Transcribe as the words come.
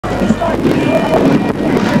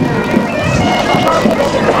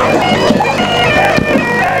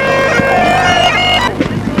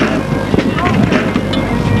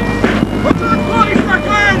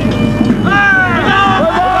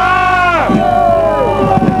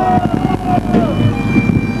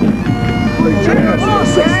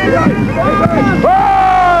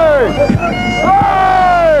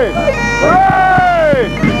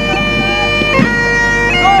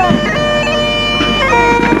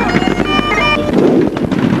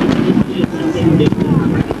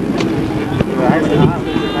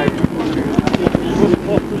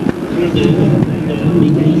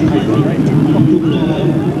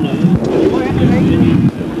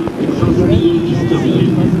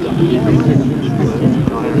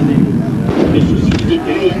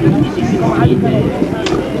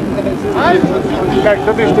Kijk,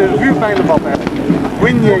 dat is de vuurpijlenbad.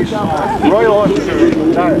 Winje's, Royal Horse,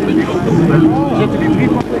 daar zitten die drie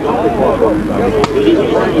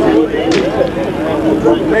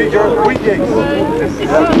Major Winje's.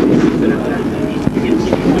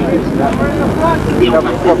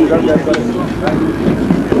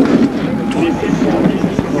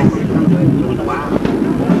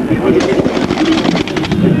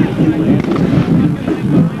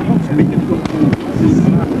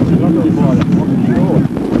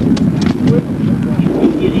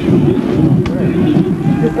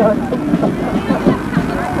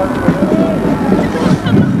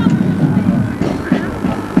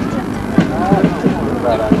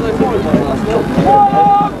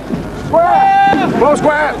 Close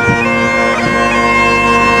square!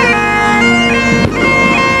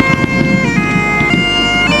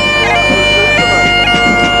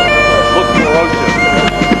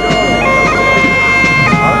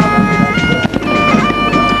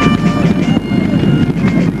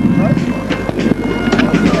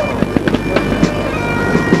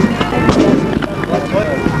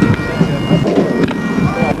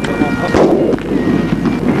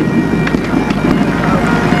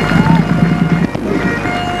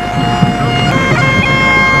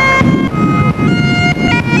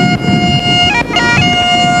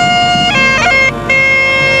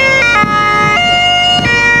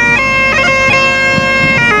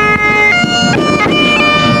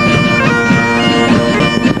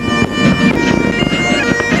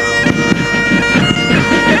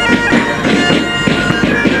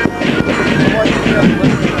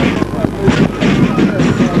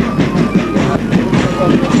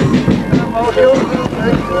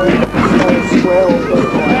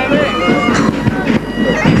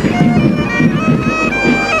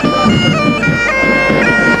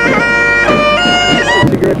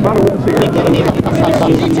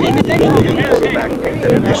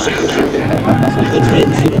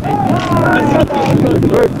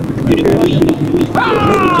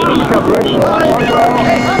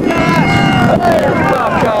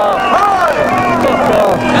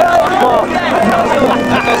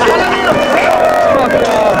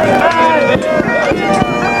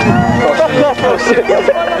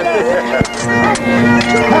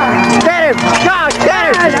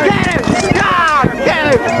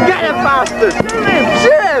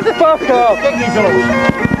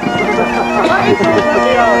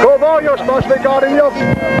 Kom on, Jos, maar we gaan in Jos.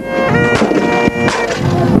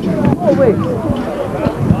 Oh, wait.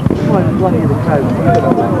 I'm bloody the crowd.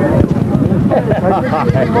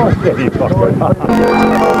 Ready for the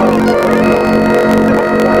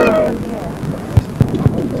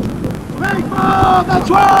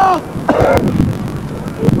 12!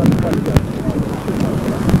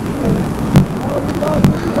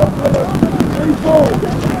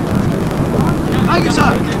 Thank you,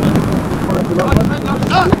 sir.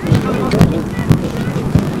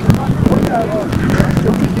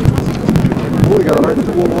 We got right to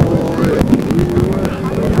the wall.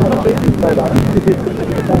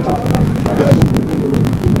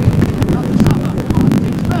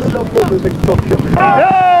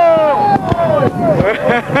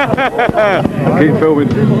 Keep filming.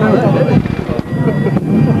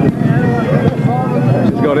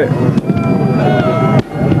 She's got it.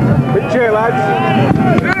 Big cheer, lads.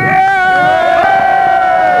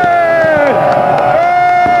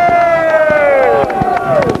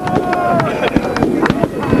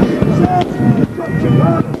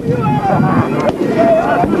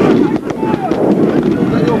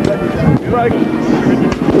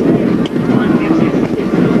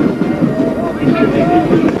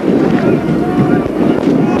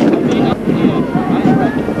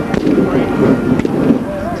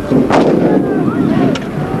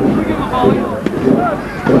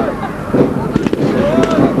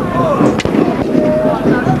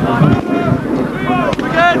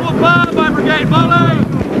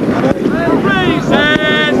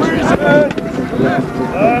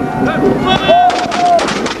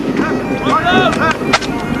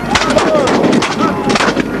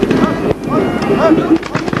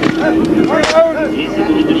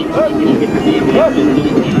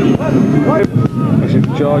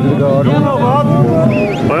 Charge of the guard.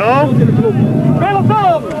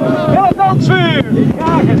 Peloton!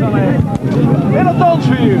 Kijk eens alleen.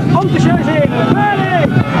 Pelotonsvuur! Anti-chargeren! Ready!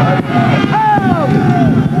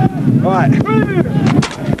 Right.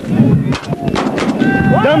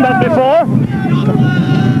 Done that before.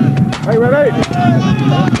 Hey, ready?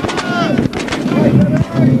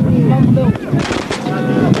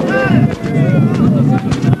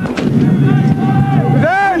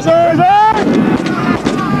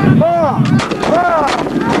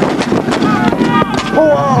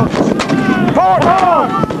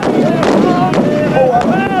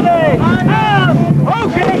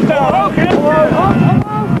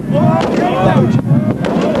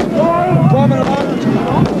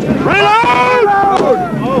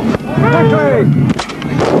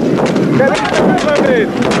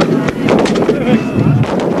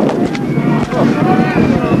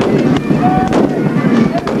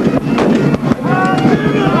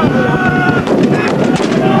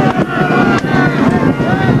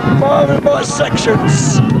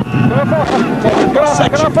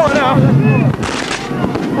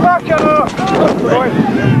 Set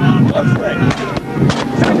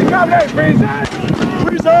the cabinet, present!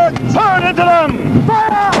 Present! Turn into them!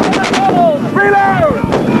 Fire! Reload!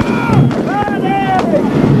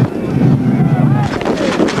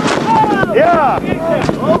 Yeah!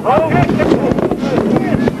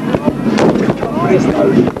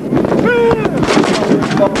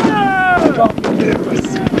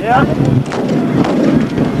 Yeah.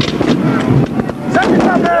 Set the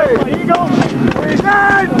cabinet! Eagle!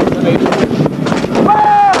 Present!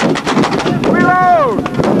 Fire! Reload!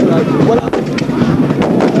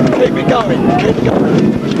 Keep it going, keep it going.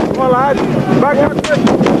 Come on lads, back up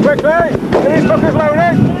quickly! Get these fuckers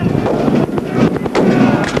loaded!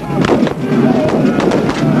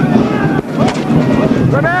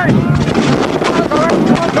 Grenade!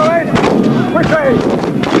 Going! Quickly!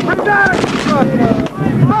 Present!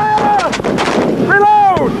 Fire!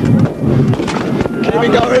 Reload! Keep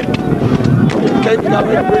it going. Keep it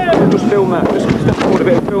going. Just film that, just step forward a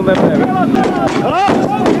bit and film them there. Hello?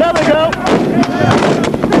 There we go!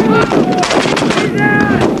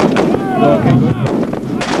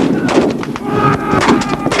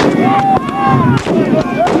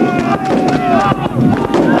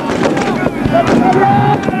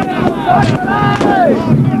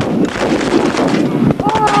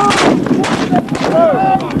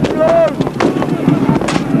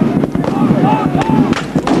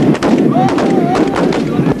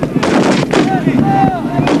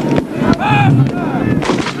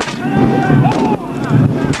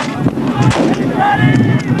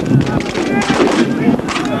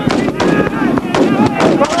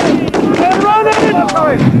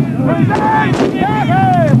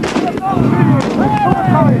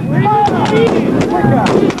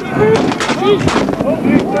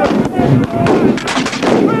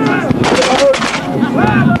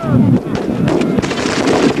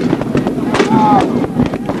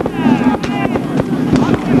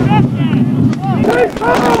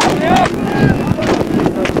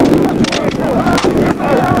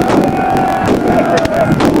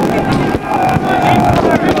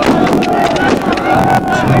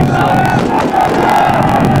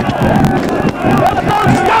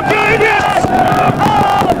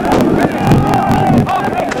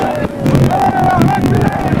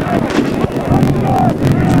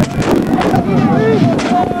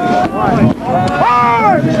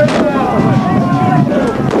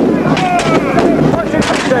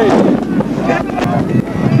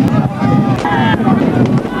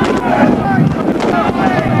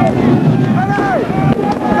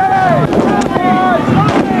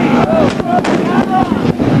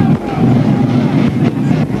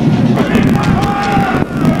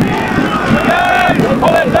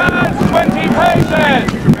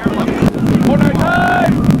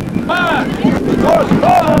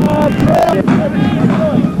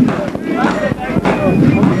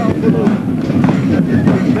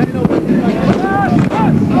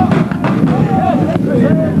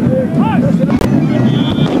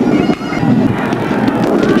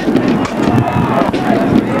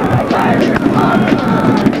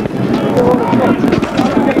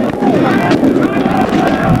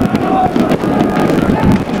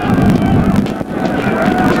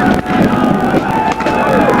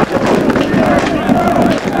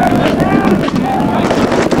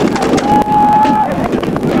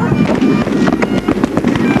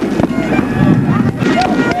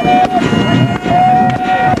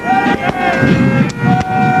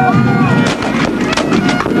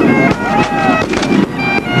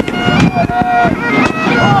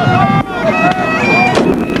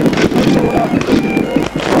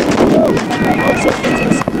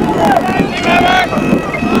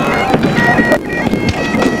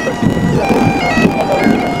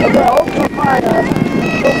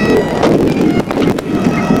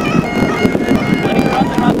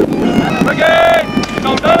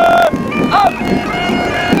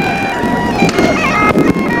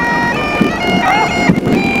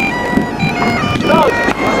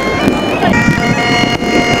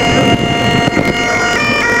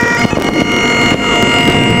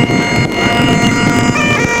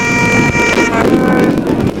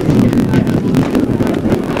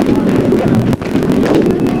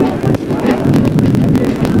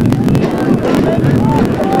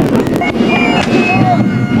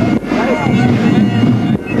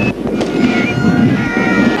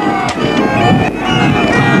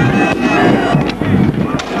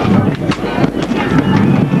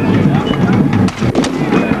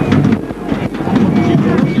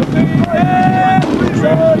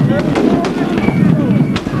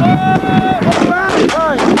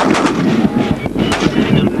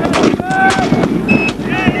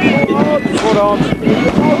 Hold on.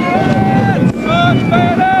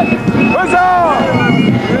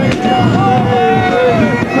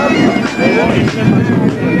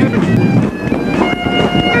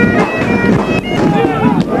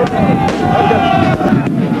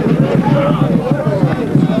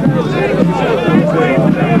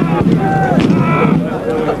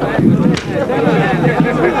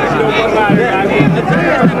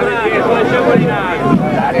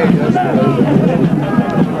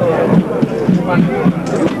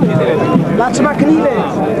 Laat ze maar knielen.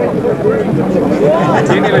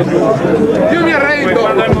 Io mi arrendo!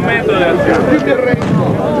 Quando è il momento delle azioni. Io mi arrendo!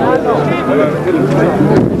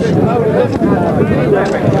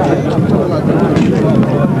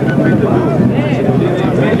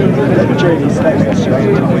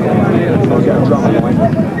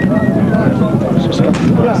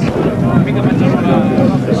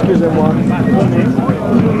 Excusez-moi.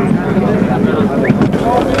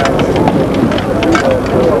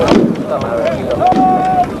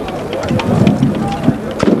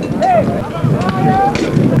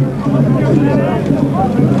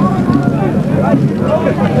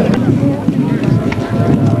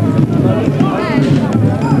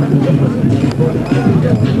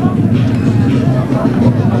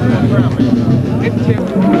 Thank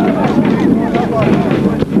you.